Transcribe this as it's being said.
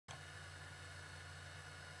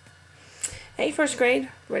Hey, first grade,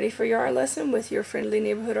 ready for your art lesson with your friendly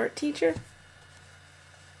neighborhood art teacher?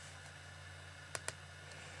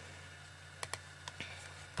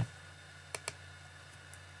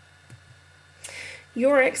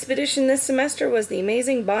 Your expedition this semester was the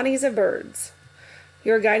amazing bodies of birds.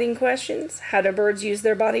 Your guiding questions: how do birds use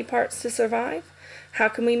their body parts to survive? How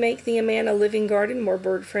can we make the Amana Living Garden more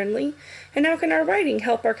bird-friendly? And how can our writing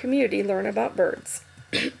help our community learn about birds?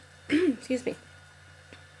 Excuse me.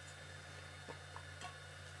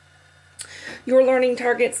 Your learning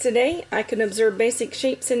targets today: I can observe basic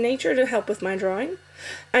shapes in nature to help with my drawing.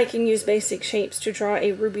 I can use basic shapes to draw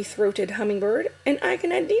a ruby-throated hummingbird, and I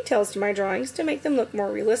can add details to my drawings to make them look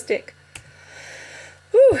more realistic.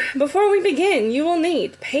 Before we begin, you will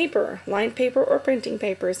need paper. Lined paper or printing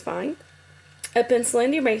paper is fine, a pencil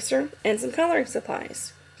and eraser, and some coloring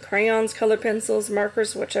supplies. Crayons, colored pencils,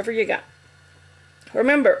 markers, whichever you got.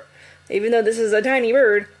 Remember, even though this is a tiny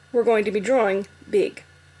bird, we're going to be drawing big.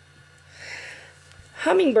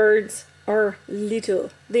 Hummingbirds are little.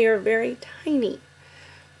 They are very tiny.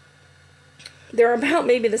 They're about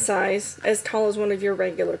maybe the size as tall as one of your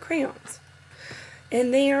regular crayons.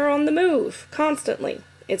 And they are on the move constantly.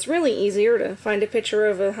 It's really easier to find a picture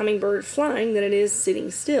of a hummingbird flying than it is sitting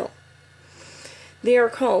still. They are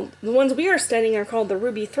called, the ones we are studying are called the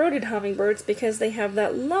ruby-throated hummingbirds because they have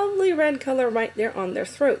that lovely red color right there on their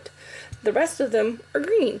throat. The rest of them are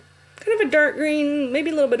green. Kind of a dark green, maybe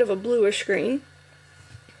a little bit of a bluish green.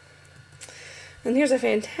 And here's a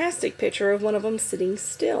fantastic picture of one of them sitting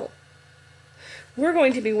still. We're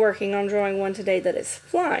going to be working on drawing one today that is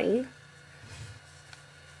flying.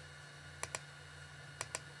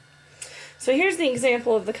 So here's the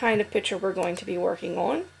example of the kind of picture we're going to be working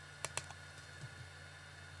on.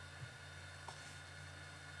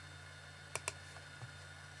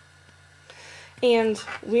 And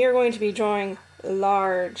we are going to be drawing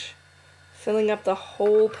large, filling up the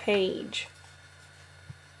whole page.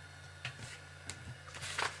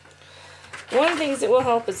 One of the things that will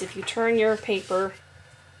help is if you turn your paper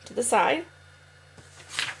to the side.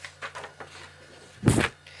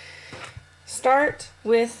 Start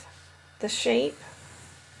with the shape,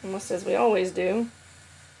 almost as we always do,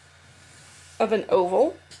 of an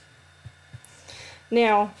oval.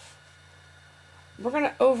 Now, we're going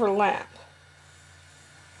to overlap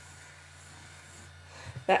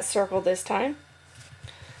that circle this time.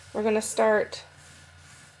 We're going to start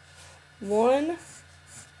one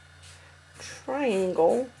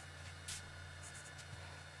triangle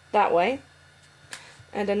that way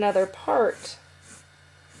and another part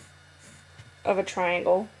of a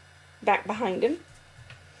triangle back behind him.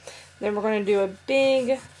 Then we're going to do a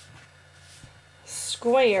big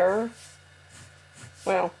square.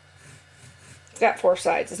 Well, it's got four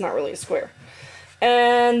sides, it's not really a square.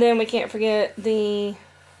 And then we can't forget the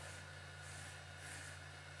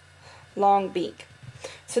long beak.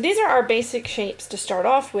 So these are our basic shapes to start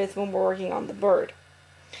off with when we're working on the bird.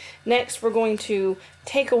 Next, we're going to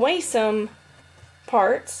take away some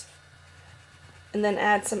parts and then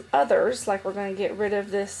add some others, like we're going to get rid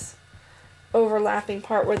of this overlapping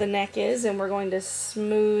part where the neck is, and we're going to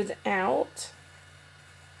smooth out.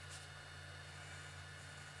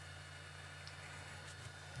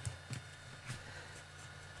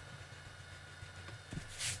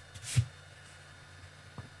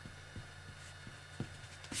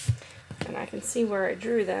 And I can see where I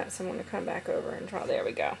drew that, so I'm going to come back over and draw. There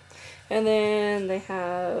we go. And then they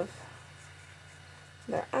have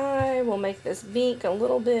their eye. We'll make this beak a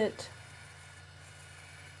little bit,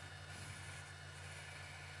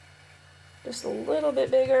 just a little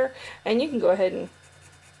bit bigger. And you can go ahead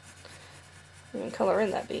and color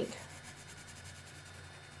in that beak.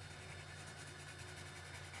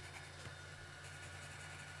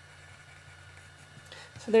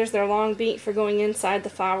 So there's their long beak for going inside the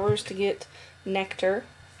flowers to get nectar.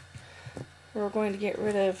 We're going to get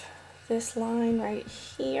rid of this line right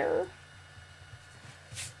here.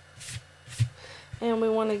 And we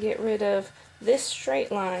want to get rid of this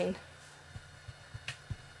straight line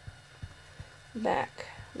back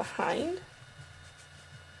behind.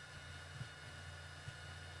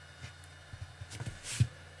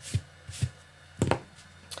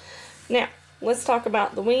 Now, let's talk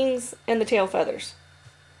about the wings and the tail feathers.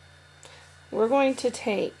 We're going to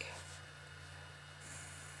take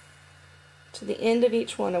to the end of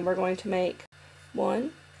each one and we're going to make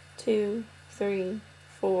 1, 2, 3,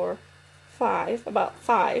 4, 5, about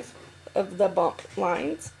 5 of the bump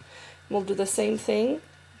lines. We'll do the same thing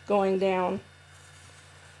going down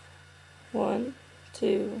 1,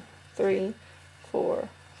 2, 3, 4,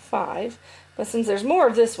 5. But since there's more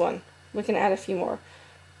of this one, we can add a few more.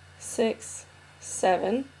 6,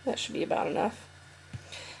 7. That should be about enough.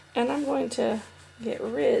 And I'm going to get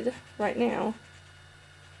rid right now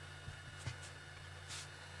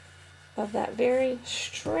of that very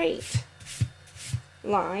straight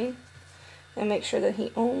line and make sure that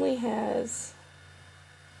he only has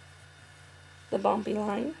the bumpy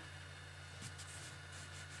line.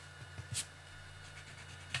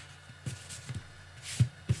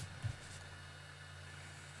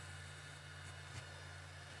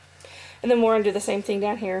 And then we're going to do the same thing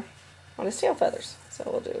down here on his tail feathers. So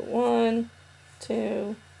we'll do 1,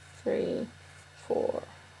 2, 3, 4,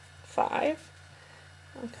 5.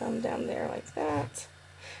 I'll come down there like that.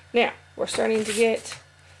 Now, we're starting to get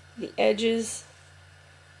the edges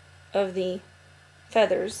of the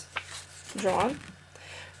feathers drawn.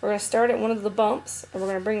 We're going to start at one of the bumps, and we're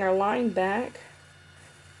going to bring our line back.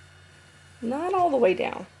 Not all the way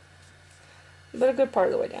down, but a good part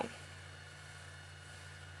of the way down.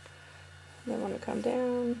 Then I'm going to come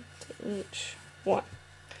down to each one.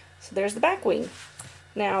 So there's the back wing.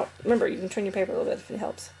 Now, remember, you can turn your paper a little bit if it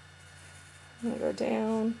helps. I'm going to go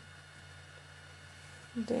down,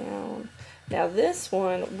 down. Now this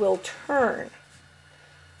one will turn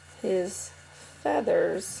his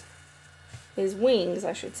feathers, his wings,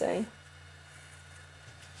 I should say,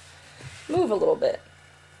 move a little bit.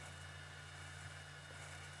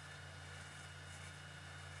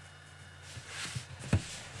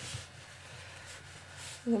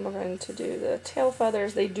 And then we're going to do the tail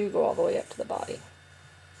feathers. They do go all the way up to the body.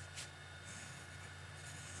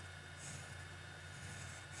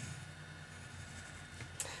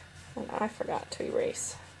 And I forgot to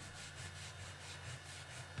erase.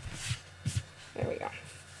 There we go.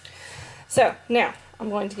 So now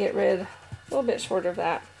I'm going to get rid a little bit short of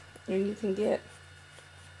that. And you can get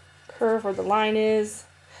curve where the line is.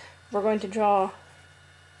 We're going to draw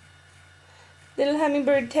little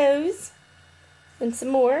hummingbird toes. And some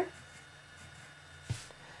more.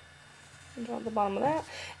 Draw the bottom of that.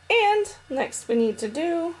 And next we need to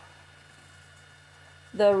do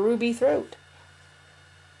the ruby throat.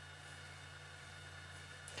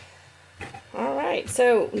 Alright,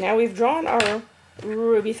 so now we've drawn our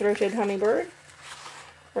ruby-throated hummingbird.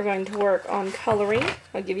 We're going to work on coloring.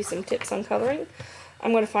 I'll give you some tips on coloring.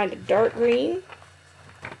 I'm going to find a dark green.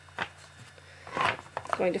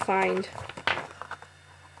 I'm going to find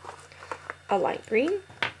a light green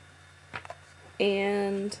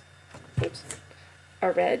and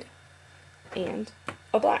a red and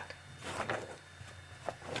a black.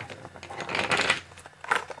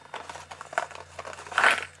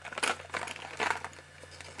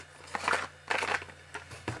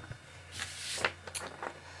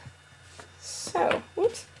 So,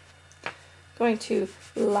 going to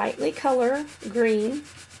lightly color green,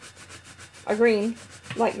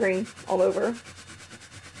 light green all over.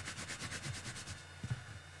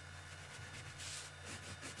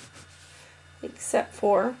 Except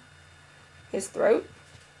for his throat.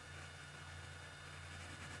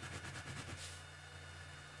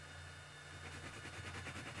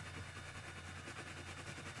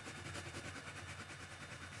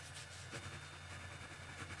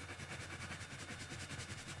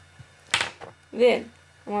 Then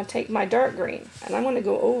I'm going to take my dark green and I'm going to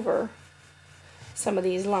go over some of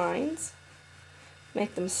these lines,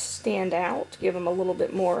 make them stand out, give them a little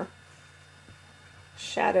bit more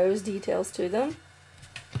shadows, details to them.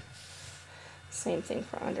 Same thing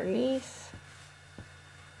for underneath.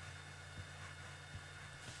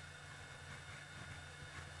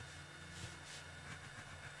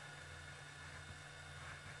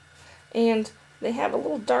 And they have a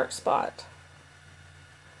little dark spot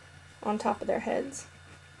on top of their heads.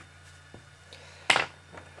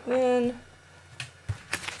 Then,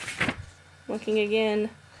 looking again,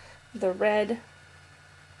 the red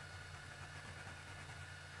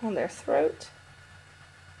on their throat.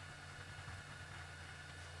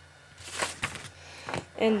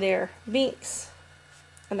 And their beaks,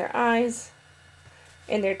 and their eyes,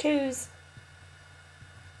 and their toes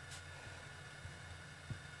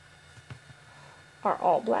are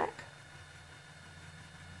all black.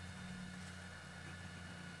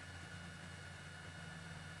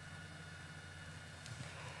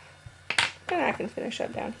 And I can finish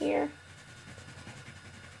up down here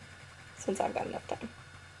since I've got enough time.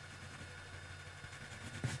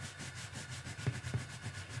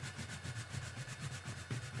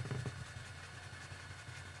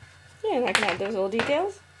 And I can add those little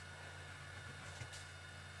details.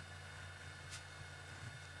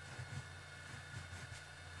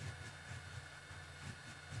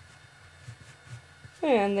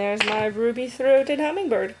 And there's my ruby-throated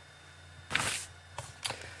hummingbird.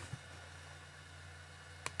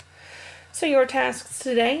 So your tasks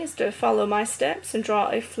today is to follow my steps and draw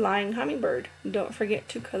a flying hummingbird. Don't forget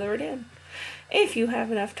to color it in. If you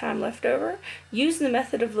have enough time left over, use the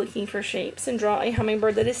method of looking for shapes and draw a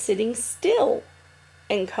hummingbird that is sitting still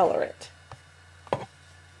and color it.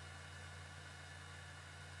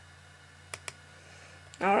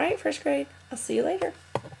 Alright, first grade. I'll see you later.